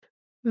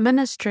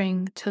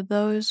Ministering to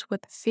Those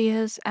with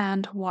Fears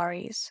and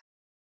Worries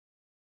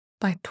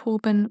by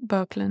Torben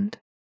Bergland.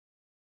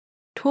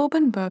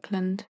 Torben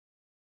Bergland,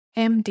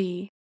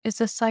 MD,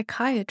 is a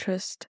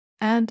psychiatrist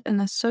and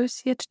an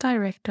associate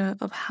director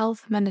of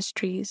health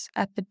ministries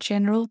at the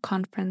General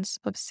Conference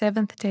of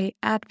Seventh-day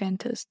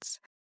Adventists,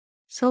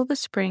 Silver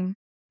Spring,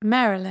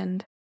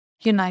 Maryland,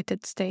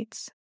 United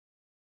States.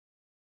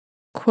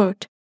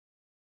 Quote,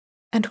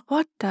 "And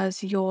what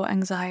does your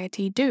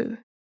anxiety do?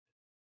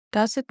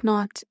 Does it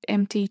not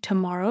empty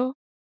tomorrow,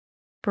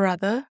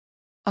 brother,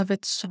 of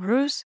its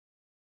sorrows?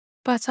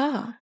 But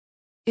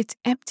it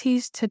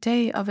empties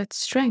today of its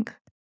strength."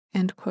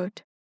 End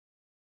quote.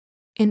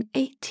 In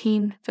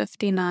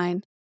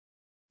 1859,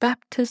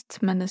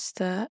 Baptist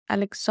minister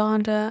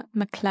Alexander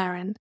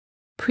Maclaren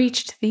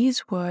preached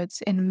these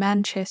words in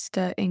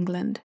Manchester,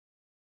 England.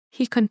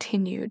 He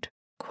continued,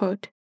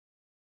 quote,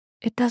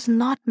 "It does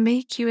not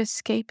make you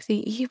escape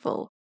the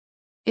evil.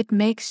 It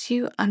makes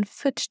you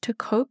unfit to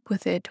cope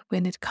with it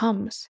when it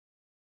comes.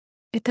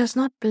 It does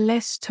not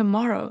bless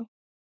tomorrow,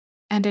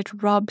 and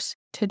it robs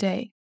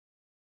today.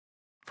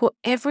 For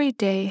every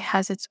day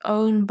has its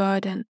own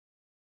burden.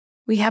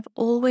 We have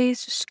always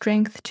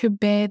strength to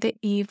bear the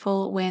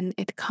evil when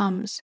it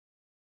comes.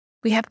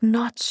 We have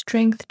not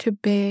strength to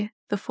bear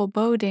the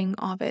foreboding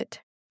of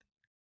it."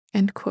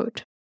 End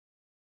quote.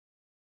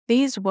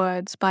 These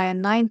words by a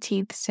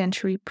 19th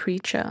century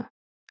preacher,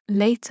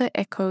 later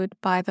echoed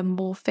by the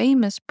more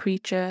famous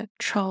preacher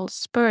Charles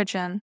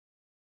Spurgeon,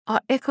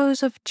 are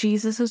echoes of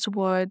Jesus'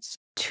 words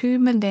 2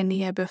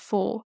 millennia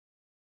before.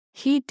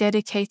 He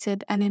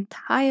dedicated an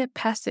entire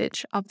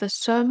passage of the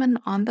Sermon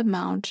on the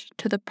Mount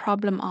to the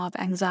problem of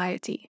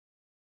anxiety.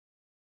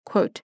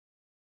 Quote,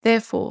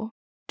 "Therefore,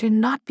 do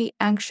not be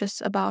anxious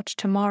about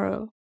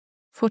tomorrow,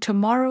 for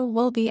tomorrow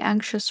will be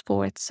anxious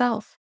for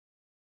itself.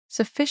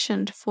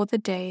 Sufficient for the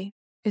day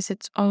is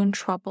its own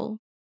trouble."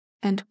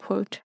 End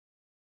quote.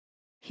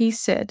 He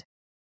said,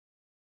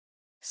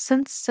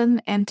 "Since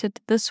sin entered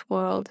this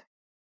world,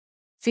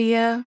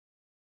 fear,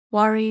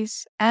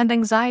 worries, and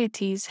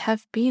anxieties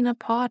have been a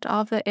part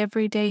of the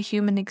everyday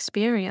human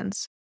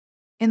experience.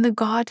 In the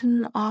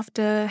garden,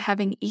 after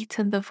having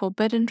eaten the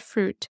forbidden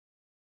fruit,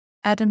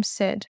 Adam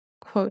said,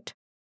 quote,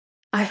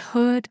 'I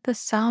heard the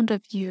sound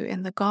of you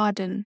in the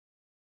garden,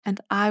 and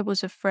I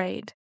was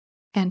afraid.'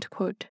 End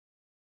quote.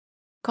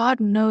 God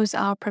knows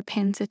our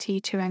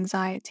propensity to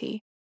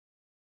anxiety.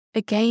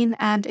 Again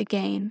and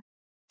again,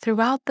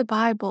 throughout the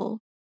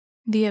Bible,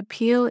 the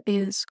appeal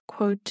is,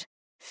 quote,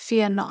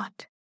 'Fear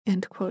not,'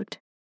 end quote.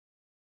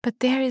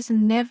 But there is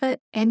never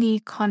any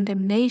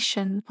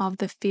condemnation of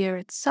the fear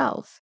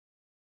itself.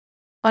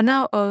 On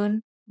our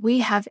own, we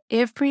have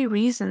every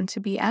reason to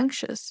be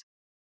anxious.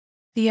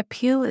 The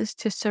appeal is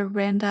to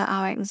surrender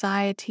our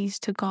anxieties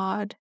to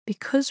God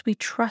because we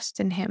trust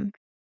in Him.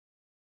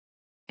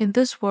 In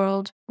this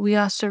world, we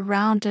are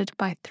surrounded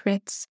by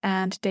threats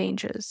and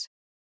dangers.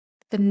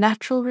 The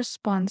natural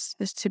response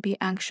is to be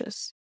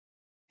anxious.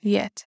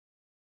 Yet,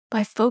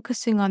 by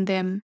focusing on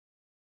them,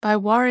 by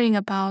worrying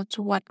about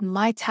what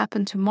might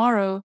happen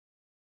tomorrow,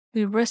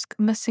 we risk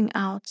missing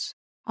out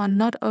on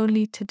not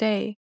only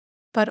today,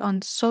 but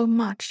on so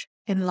much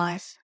in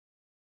life.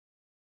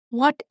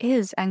 What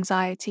is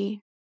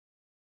anxiety?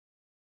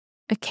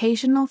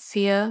 Occasional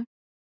fear,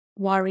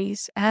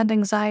 worries, and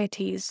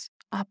anxieties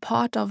are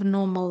part of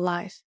normal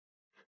life.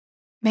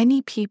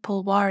 Many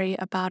people worry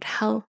about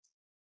health,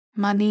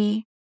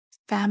 money,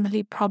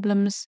 family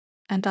problems,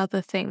 and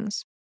other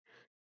things.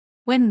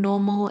 When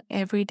normal,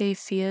 everyday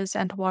fears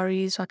and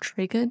worries are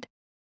triggered,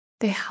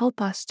 they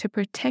help us to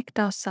protect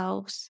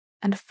ourselves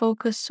and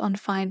focus on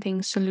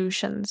finding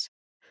solutions.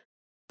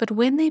 But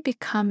when they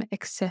become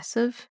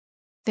excessive,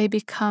 they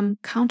become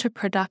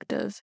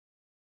counterproductive.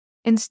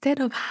 Instead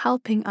of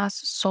helping us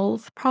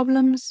solve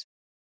problems,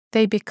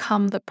 they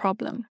become the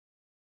problem.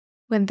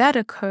 When that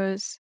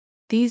occurs,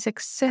 these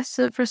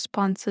excessive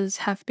responses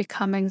have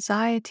become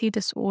anxiety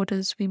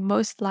disorders we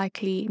most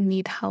likely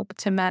need help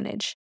to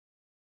manage.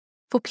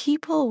 For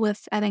people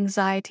with an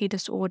anxiety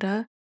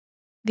disorder,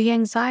 the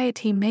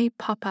anxiety may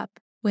pop up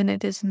when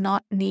it is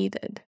not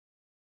needed,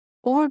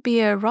 or be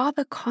a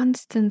rather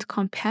constant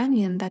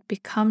companion that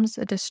becomes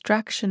a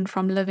distraction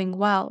from living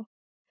well.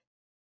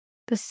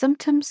 The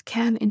symptoms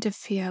can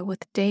interfere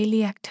with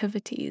daily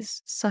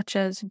activities such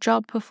as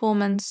job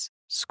performance,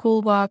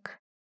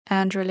 schoolwork,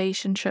 and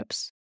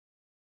relationships.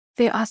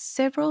 There are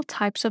several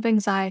types of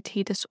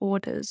anxiety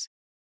disorders,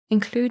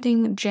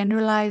 including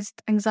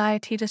generalized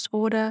anxiety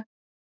disorder,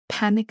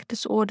 panic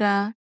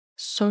disorder,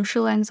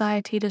 social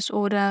anxiety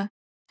disorder,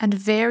 and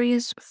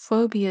various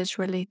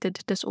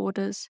phobias-related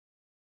disorders.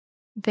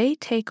 They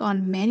take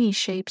on many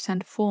shapes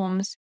and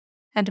forms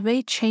and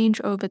may change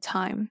over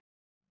time.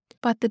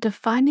 But the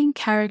defining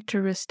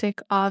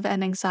characteristic of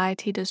an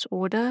anxiety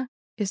disorder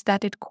is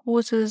that it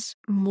causes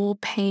more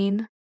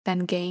pain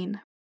than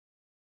gain.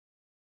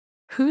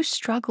 Who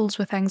struggles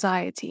with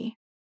anxiety?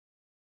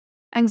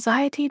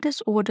 Anxiety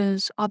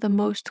disorders are the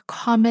most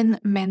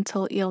common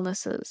mental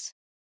illnesses.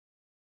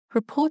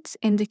 Reports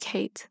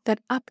indicate that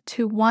up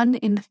to 1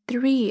 in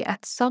 3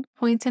 at some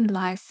point in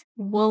life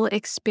will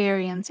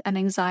experience an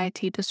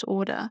anxiety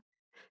disorder.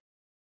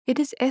 It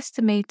is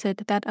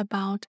estimated that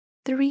about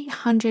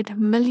 300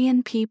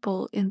 million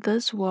people in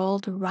this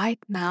world right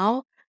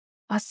now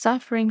are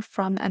suffering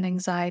from an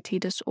anxiety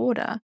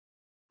disorder,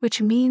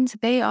 which means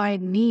they are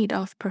in need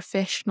of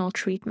professional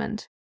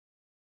treatment.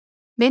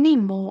 Many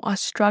more are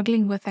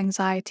struggling with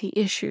anxiety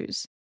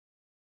issues.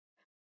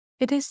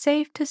 It is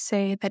safe to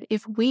say that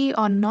if we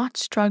are not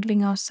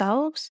struggling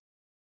ourselves,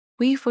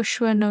 we for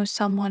sure know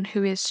someone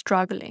who is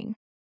struggling,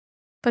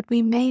 but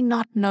we may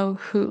not know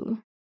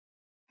who.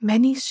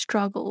 Many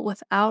struggle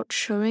without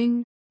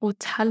showing or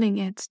telling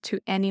it to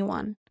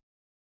anyone.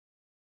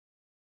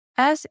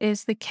 As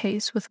is the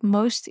case with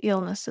most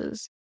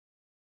illnesses,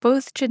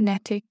 both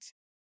genetic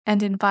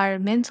and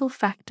environmental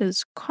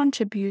factors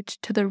contribute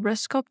to the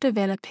risk of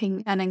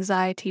developing an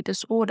anxiety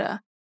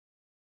disorder.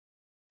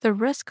 The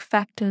risk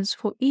factors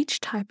for each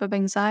type of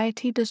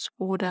anxiety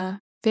disorder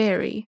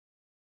vary.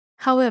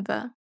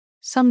 However,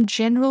 some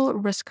general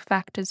risk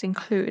factors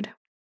include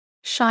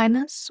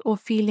shyness or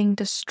feeling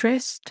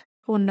distressed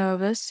or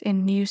nervous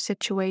in new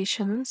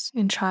situations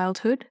in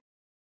childhood,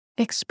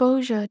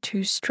 exposure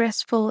to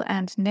stressful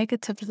and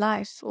negative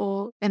life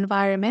or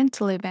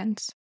environmental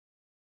events,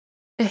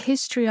 a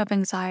history of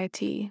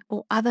anxiety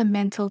or other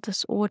mental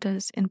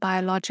disorders in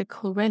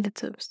biological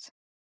relatives.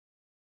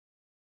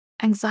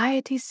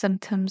 Anxiety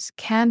symptoms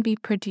can be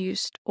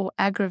produced or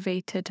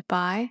aggravated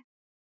by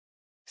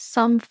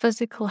some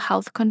physical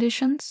health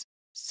conditions,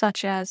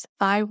 such as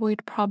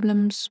thyroid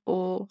problems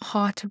or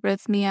heart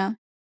arrhythmia,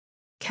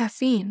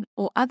 caffeine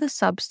or other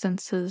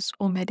substances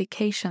or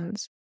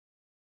medications.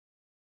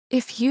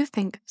 If you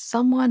think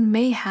someone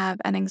may have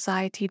an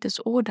anxiety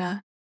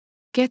disorder,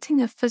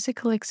 getting a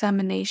physical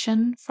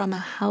examination from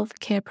a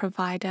healthcare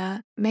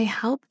provider may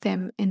help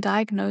them in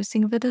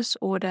diagnosing the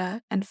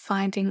disorder and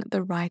finding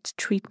the right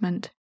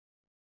treatment.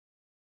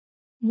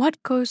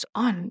 What goes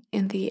on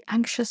in the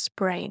anxious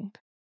brain?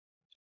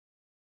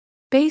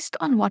 Based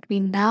on what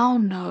we now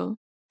know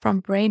from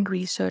brain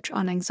research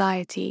on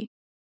anxiety,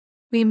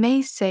 we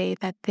may say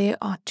that there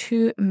are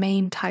 2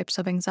 main types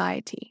of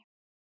anxiety.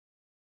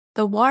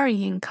 The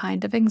worrying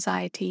kind of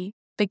anxiety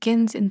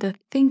begins in the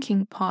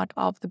thinking part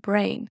of the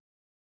brain,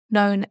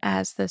 known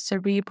as the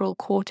cerebral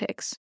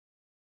cortex.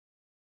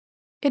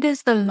 It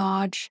is the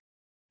large,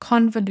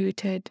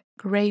 convoluted,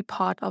 gray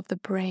part of the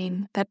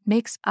brain that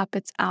makes up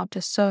its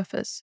outer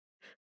surface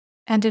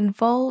and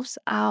involves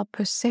our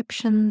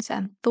perceptions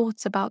and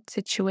thoughts about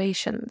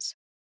situations.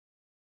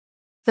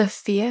 The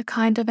fear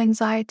kind of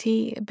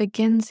anxiety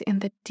begins in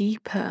the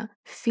deeper,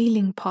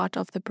 feeling part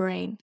of the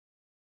brain,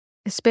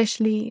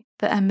 especially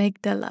the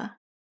amygdala.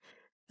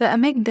 The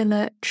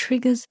amygdala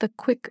triggers the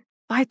quick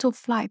fight or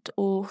flight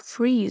or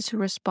freeze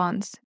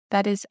response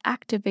that is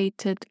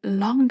activated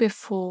long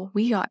before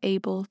we are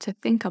able to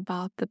think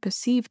about the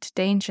perceived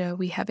danger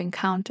we have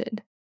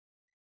encountered.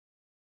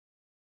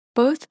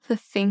 Both the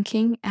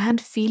thinking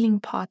and feeling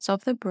parts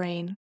of the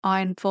brain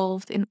are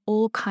involved in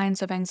all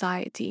kinds of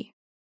anxiety.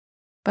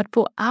 But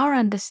for our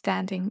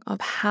understanding of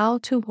how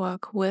to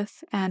work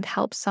with and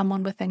help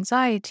someone with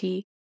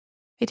anxiety,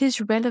 it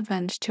is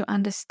relevant to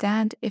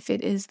understand if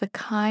it is the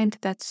kind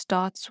that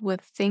starts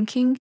with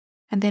thinking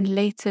and then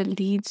later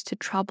leads to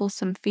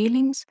troublesome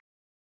feelings,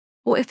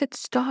 or if it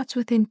starts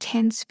with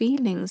intense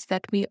feelings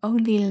that we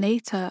only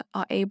later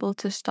are able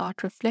to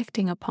start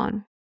reflecting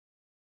upon.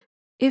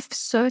 If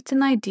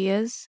certain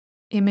ideas,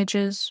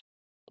 images,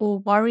 or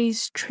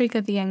worries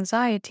trigger the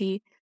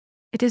anxiety,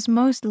 it is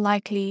most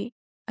likely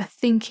a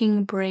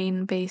thinking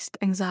brain-based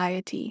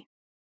anxiety.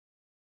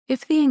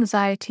 If the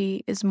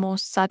anxiety is more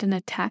sudden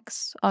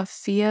attacks of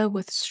fear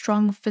with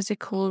strong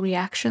physical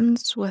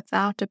reactions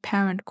without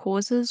apparent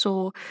causes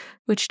or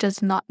which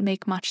does not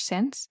make much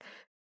sense,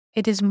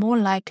 it is more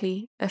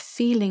likely a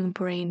feeling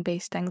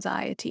brain-based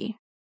anxiety.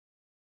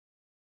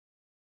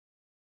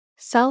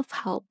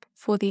 Self-help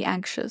for the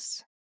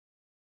anxious.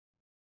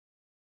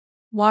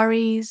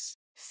 Worries,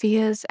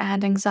 fears,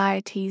 and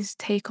anxieties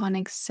take on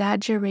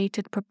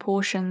exaggerated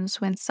proportions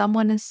when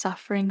someone is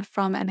suffering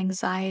from an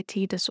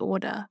anxiety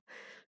disorder.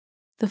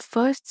 The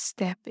first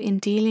step in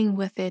dealing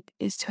with it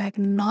is to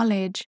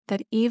acknowledge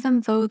that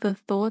even though the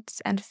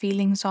thoughts and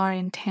feelings are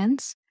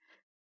intense,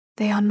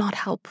 they are not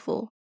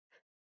helpful.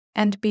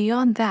 And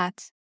beyond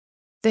that,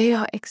 they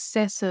are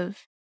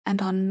excessive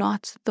and are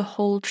not the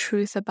whole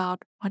truth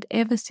about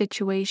whatever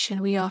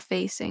situation we are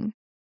facing.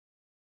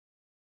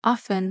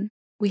 Often,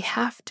 we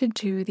have to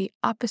do the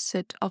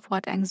opposite of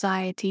what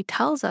anxiety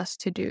tells us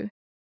to do.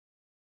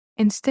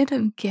 Instead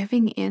of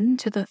giving in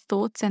to the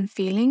thoughts and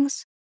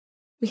feelings,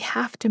 we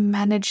have to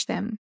manage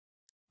them,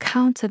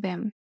 counter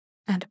them,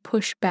 and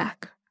push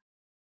back.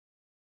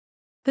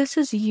 This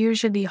is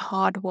usually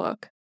hard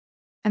work,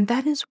 and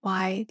that is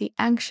why the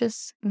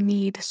anxious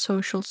need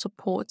social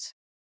support,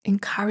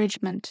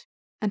 encouragement,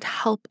 and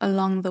help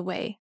along the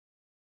way.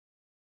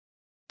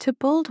 To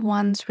build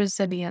one's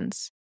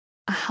resilience,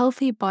 a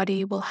healthy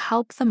body will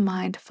help the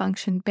mind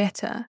function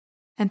better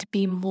and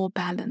be more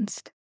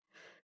balanced.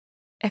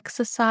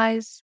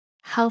 exercise,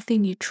 healthy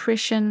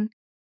nutrition,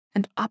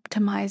 and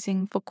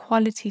optimizing for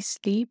quality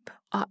sleep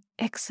are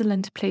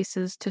excellent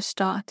places to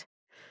start.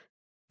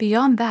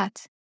 Beyond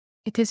that,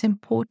 it is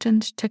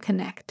important to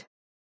connect.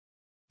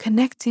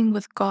 Connecting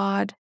with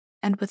God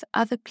and with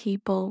other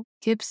people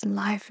gives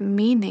life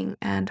meaning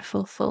and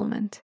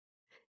fulfillment.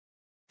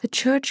 The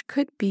church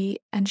could be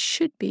and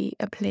should be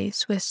a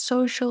place where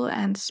social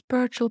and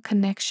spiritual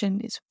connection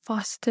is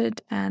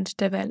fostered and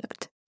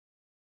developed.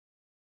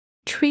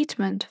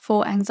 Treatment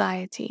for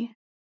anxiety.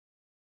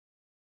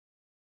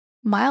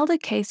 Milder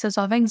cases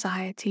of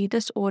anxiety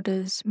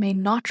disorders may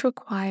not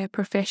require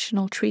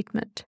professional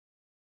treatment.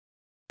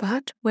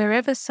 But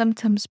wherever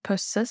symptoms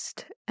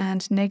persist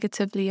and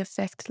negatively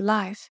affect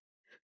life,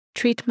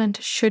 treatment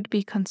should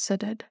be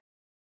considered.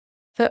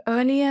 The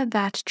earlier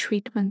that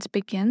treatment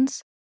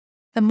begins,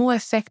 the more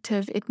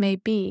effective it may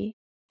be,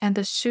 and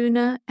the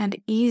sooner and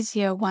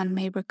easier one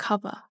may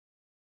recover.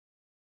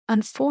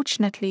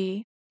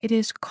 Unfortunately, it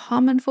is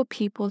common for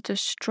people to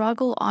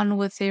struggle on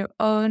with their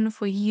own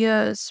for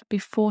years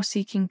before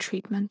seeking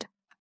treatment.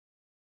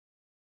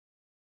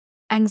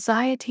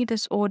 Anxiety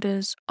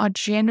disorders are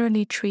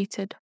generally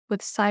treated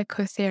with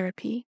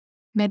psychotherapy,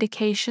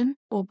 medication,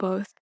 or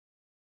both.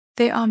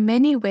 There are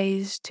many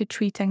ways to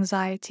treat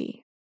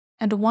anxiety,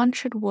 and one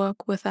should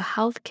work with a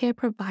healthcare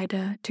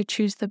provider to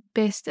choose the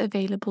best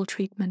available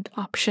treatment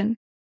option.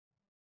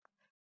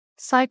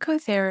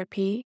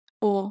 Psychotherapy,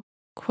 or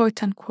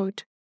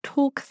quote-unquote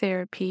talk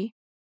therapy,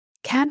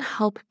 can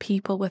help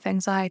people with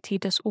anxiety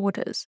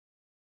disorders.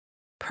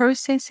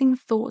 Processing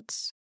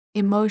thoughts,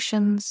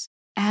 emotions,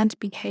 and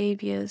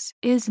behaviors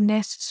is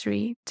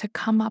necessary to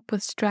come up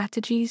with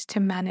strategies to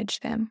manage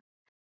them.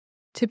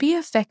 To be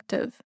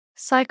effective,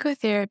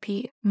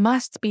 psychotherapy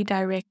must be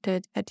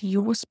directed at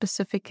your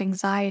specific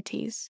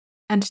anxieties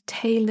and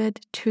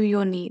tailored to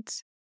your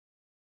needs.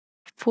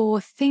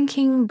 For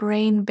thinking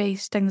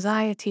brain-based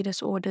anxiety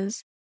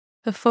disorders,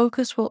 the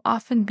focus will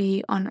often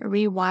be on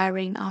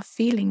rewiring our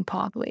feeling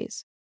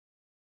pathways.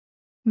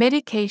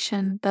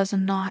 Medication does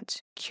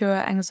not cure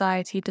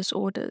anxiety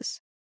disorders,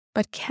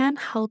 but can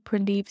help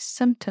relieve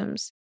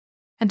symptoms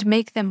and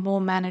make them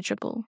more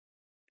manageable.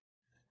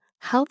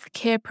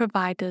 Healthcare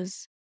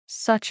providers,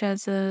 such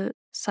as a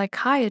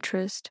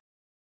psychiatrist,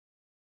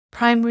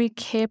 primary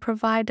care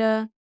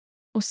provider,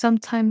 or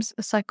sometimes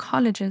a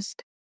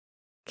psychologist,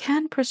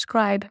 can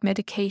prescribe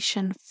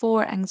medication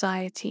for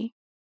anxiety.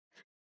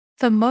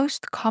 The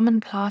most common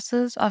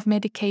classes of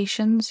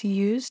medications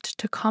used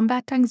to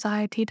combat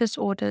anxiety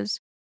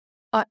disorders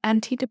are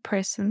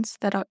antidepressants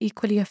that are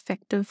equally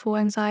effective for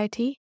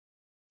anxiety,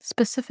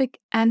 specific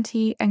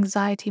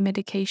anti-anxiety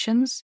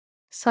medications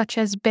such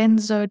as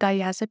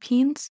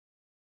benzodiazepines,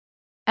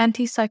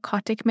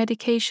 antipsychotic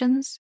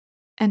medications,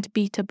 and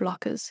beta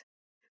blockers.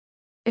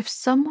 If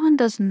someone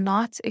does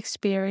not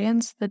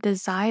experience the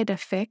desired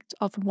effect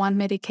of one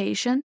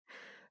medication,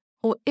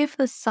 or if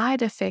the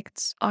side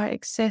effects are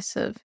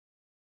excessive,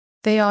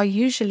 there are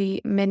usually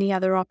many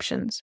other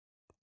options.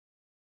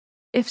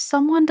 If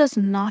someone does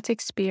not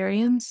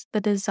experience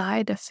the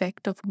desired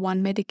effect of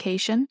one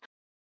medication,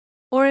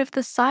 or if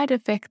the side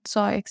effects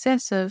are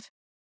excessive,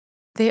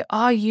 there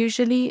are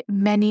usually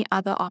many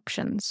other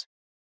options.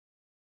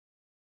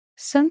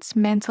 Since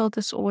mental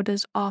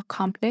disorders are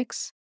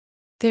complex,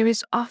 there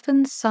is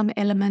often some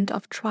element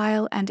of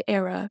trial and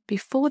error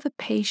before the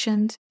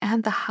patient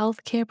and the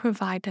healthcare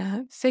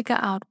provider figure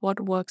out what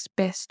works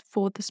best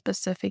for the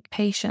specific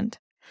patient.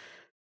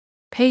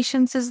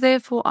 Patience is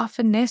therefore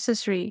often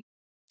necessary,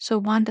 so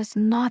one does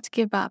not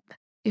give up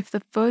if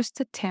the first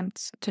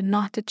attempts do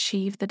not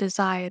achieve the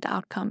desired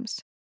outcomes.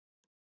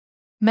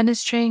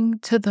 Ministering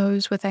to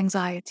those with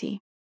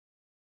anxiety.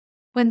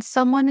 When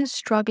someone is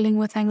struggling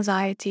with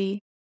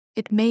anxiety,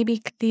 it may be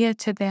clear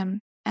to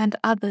them and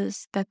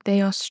others that they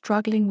are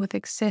struggling with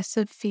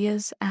excessive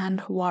fears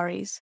and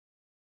worries.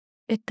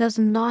 It does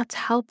not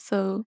help,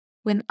 though,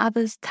 when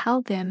others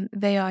tell them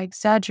they are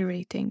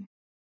exaggerating,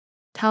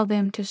 tell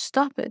them to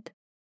stop it,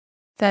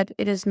 that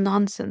it is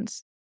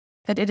nonsense,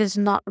 that it is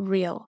not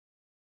real.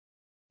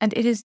 And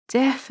it is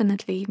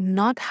definitely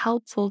not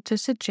helpful to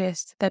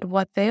suggest that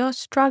what they are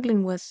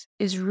struggling with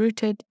is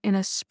rooted in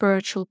a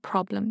spiritual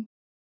problem.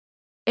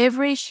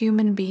 Every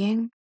human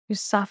being who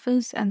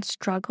suffers and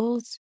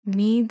struggles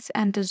needs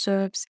and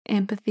deserves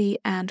empathy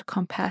and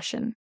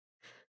compassion.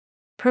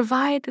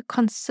 Provide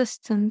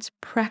consistent,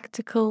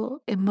 practical,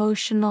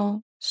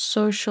 emotional,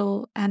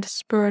 social, and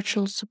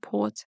spiritual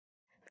support.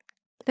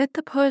 Let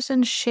the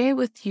person share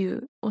with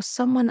you or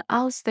someone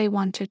else they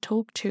want to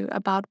talk to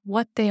about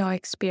what they are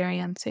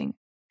experiencing.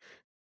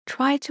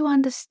 Try to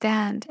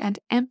understand and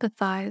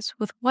empathize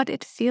with what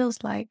it feels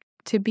like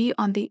to be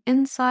on the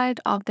inside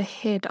of the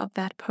head of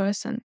that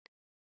person.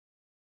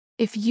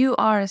 If you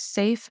are a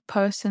safe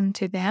person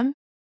to them,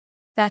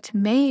 that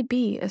may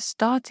be a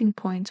starting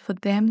point for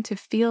them to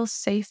feel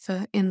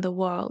safer in the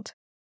world.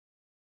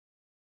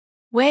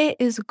 Where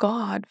is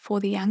God for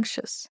the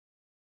anxious?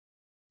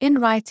 In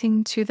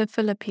writing to the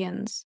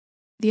Philippians,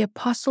 the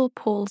Apostle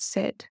Paul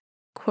said,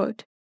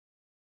 quote,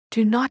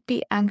 Do not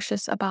be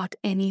anxious about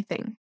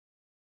anything,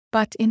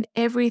 but in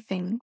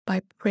everything,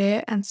 by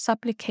prayer and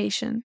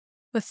supplication,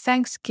 with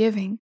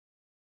thanksgiving,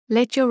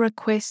 let your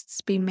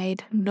requests be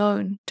made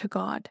known to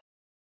God.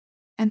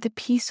 And the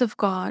peace of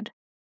God,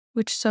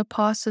 which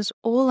surpasses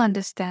all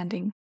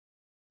understanding,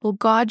 will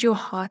guard your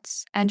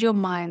hearts and your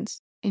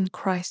minds in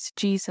Christ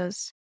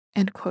Jesus.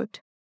 End quote.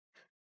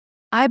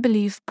 I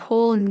believe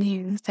Paul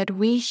knew that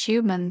we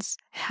humans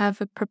have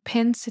a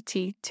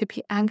propensity to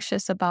be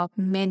anxious about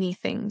many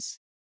things.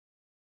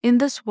 In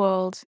this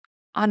world,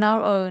 on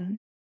our own,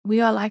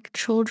 we are like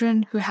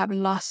children who have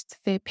lost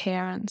their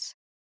parents.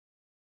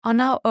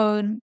 On our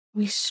own,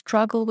 we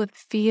struggle with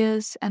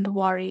fears and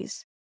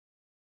worries.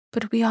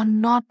 But we are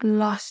not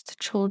lost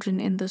children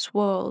in this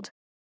world.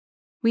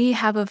 We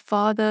have a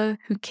Father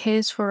who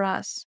cares for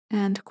us,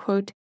 and,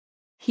 quote,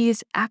 He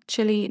is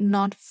actually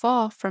not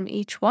far from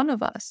each one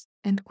of us,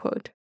 end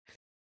quote.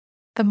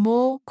 The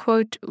more,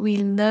 quote, we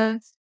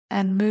live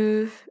and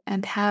move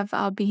and have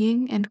our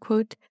being, end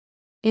quote,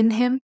 in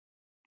Him,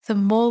 the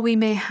more we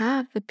may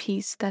have the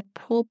peace that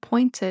Paul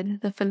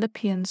pointed the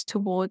Philippians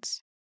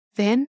towards.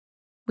 Then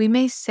we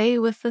may say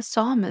with the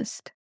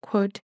psalmist,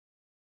 quote,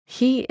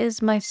 He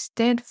is my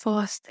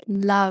steadfast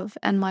love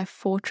and my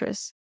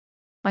fortress,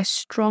 my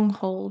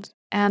stronghold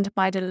and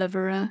my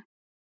deliverer,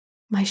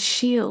 my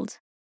shield,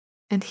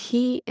 and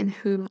He in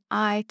whom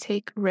I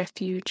take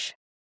refuge.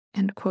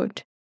 End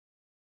quote.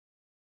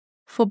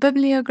 For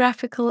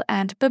bibliographical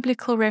and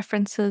biblical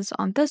references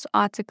on this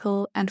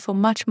article and for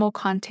much more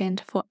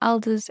content for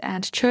elders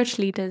and church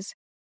leaders,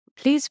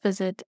 please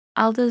visit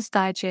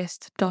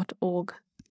eldersdigest.org.